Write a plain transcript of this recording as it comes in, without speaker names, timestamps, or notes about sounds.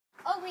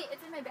wait,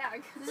 it's in my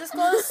bag. Is this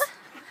close?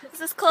 Is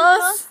this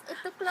close?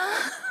 It's too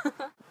close.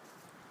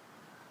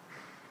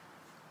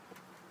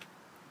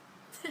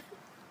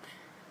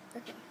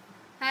 Okay.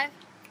 5,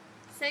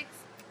 6,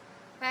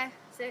 5,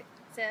 6,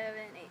 7,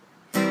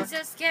 8.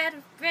 So scared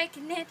of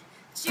breaking it,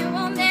 but you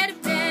won't let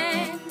it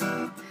bend.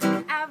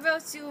 I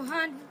wrote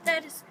 200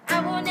 letters I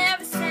will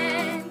never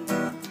send.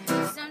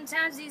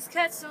 Sometimes these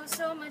cuts are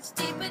so much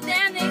deeper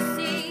than they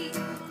see.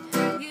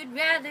 You'd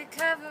rather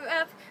cover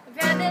up, I'd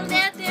rather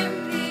let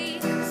them be.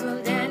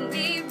 So let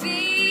me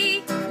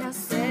be, and I'll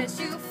set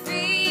you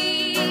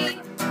free.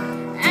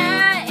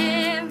 I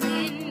am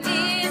in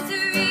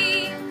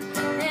misery.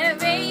 There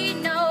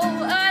ain't no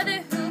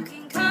other who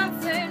can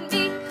comfort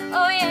me.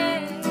 Oh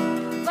yeah,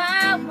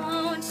 why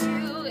won't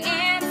you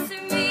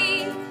answer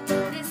me?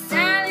 This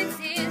silence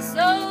is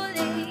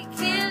slowly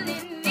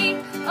killing me.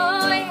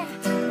 Oh yeah,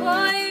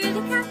 boy, you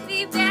really got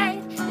me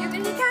bad. You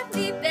really got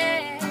me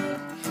bad.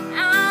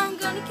 I'm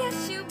gonna get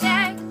you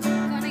back.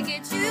 Gonna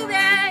get you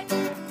back.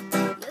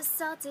 Your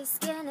salty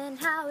skin and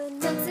how it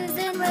mixes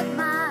in with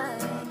mine.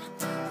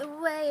 The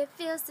way it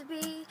feels to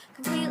be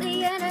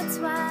completely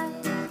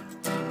intertwined.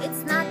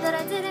 It's not that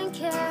I didn't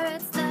care,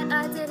 it's that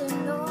I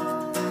didn't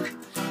know.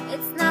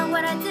 It's not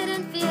what I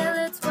didn't feel,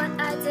 it's what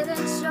I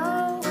didn't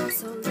show.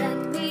 So let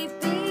me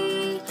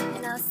be,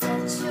 and I'll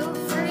set you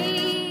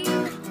free.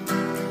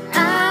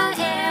 I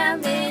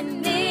am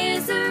in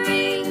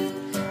misery.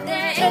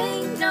 There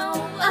ain't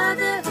no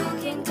other who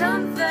can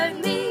comfort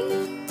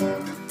me.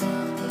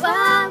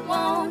 Why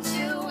won't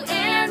you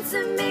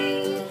answer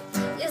me?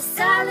 Your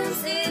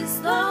silence is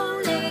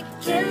slowly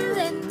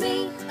killing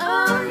me.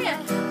 Oh yeah,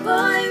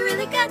 boy, you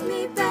really got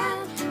me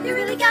bad. You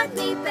really got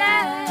me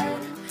bad.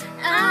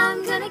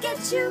 I'm gonna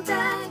get you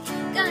back.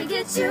 Gonna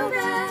get you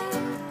back.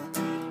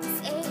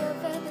 Say your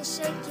faith is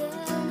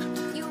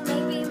shaking. You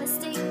may be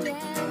mistaken.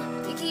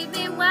 You keep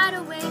me wide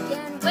awake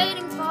and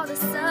waiting for the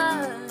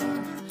sun.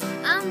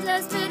 I'm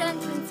desperate and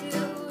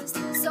confused,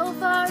 so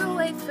far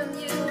away from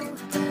you.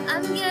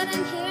 I'm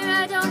getting here,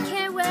 I don't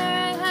care where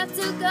I have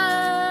to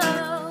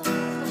go.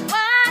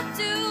 Why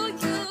do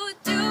you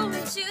do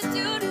what you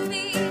do to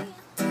me?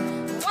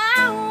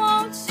 Why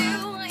won't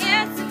you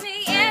answer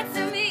me, yeah?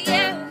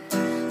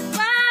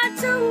 Why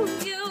do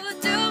you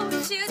do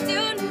what you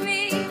do to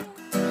me?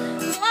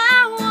 Why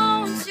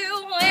won't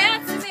you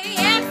answer me,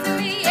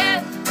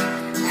 yeah?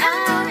 I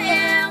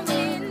am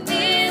in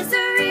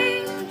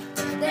misery.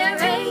 There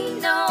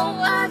ain't no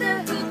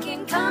other who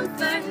can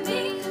comfort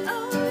me.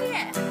 Oh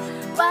yeah.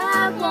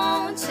 Why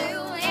won't you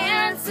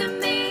answer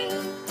me?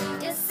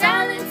 Your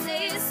silence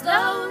is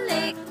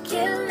slowly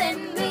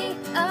killing me.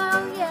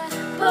 Oh yeah.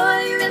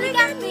 Boy, you really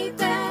got me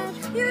bad.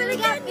 You really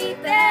got me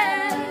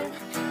bad.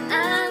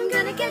 I'm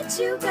gonna get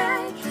you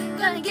back.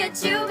 Gonna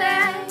get you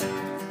back.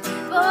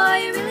 Boy,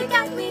 you really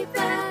got me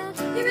bad.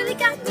 You really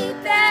got me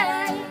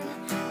bad.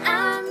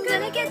 I'm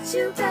gonna get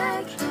you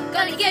back.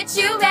 Gonna get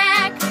you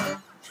back.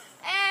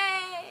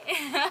 Hey.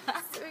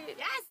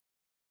 Yes.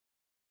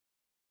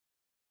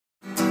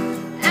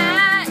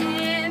 I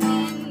am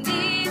in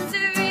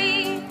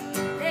misery.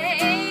 There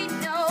ain't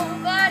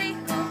nobody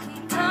who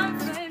can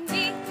comfort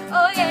me.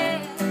 Oh yeah,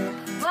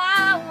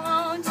 why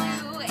won't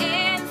you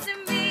answer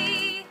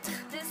me?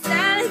 The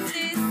silence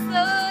is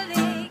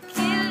slowly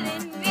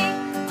killing me.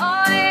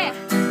 Oh yeah,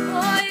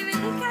 boy, you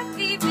really got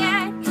me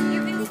bad.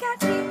 You really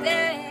got me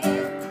bad.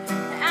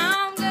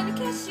 I'm gonna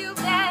get you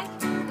back.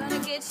 Gonna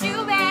get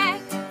you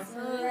back. So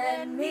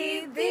let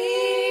me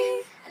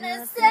be, and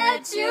I'll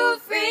set you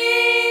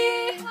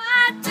free.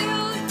 Why do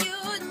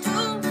you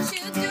do what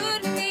you do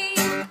to me?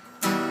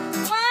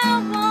 Why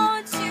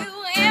won't you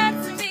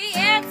answer me,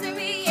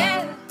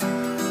 yeah?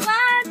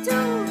 Why do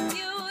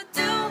you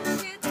do what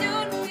you do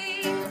to me?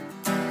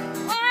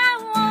 Why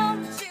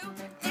won't you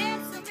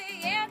answer me,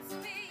 yeah?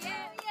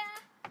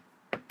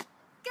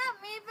 Got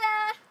me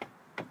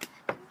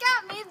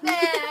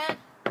bad.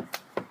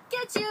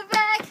 Get you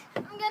back.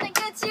 I'm gonna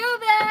get you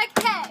back.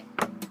 Hey.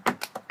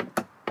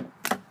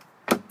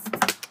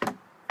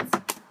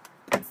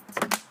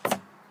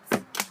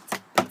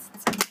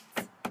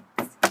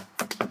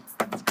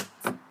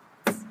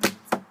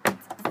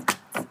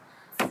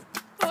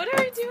 What are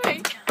we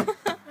doing? I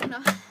don't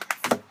know.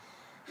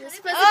 You're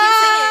supposed to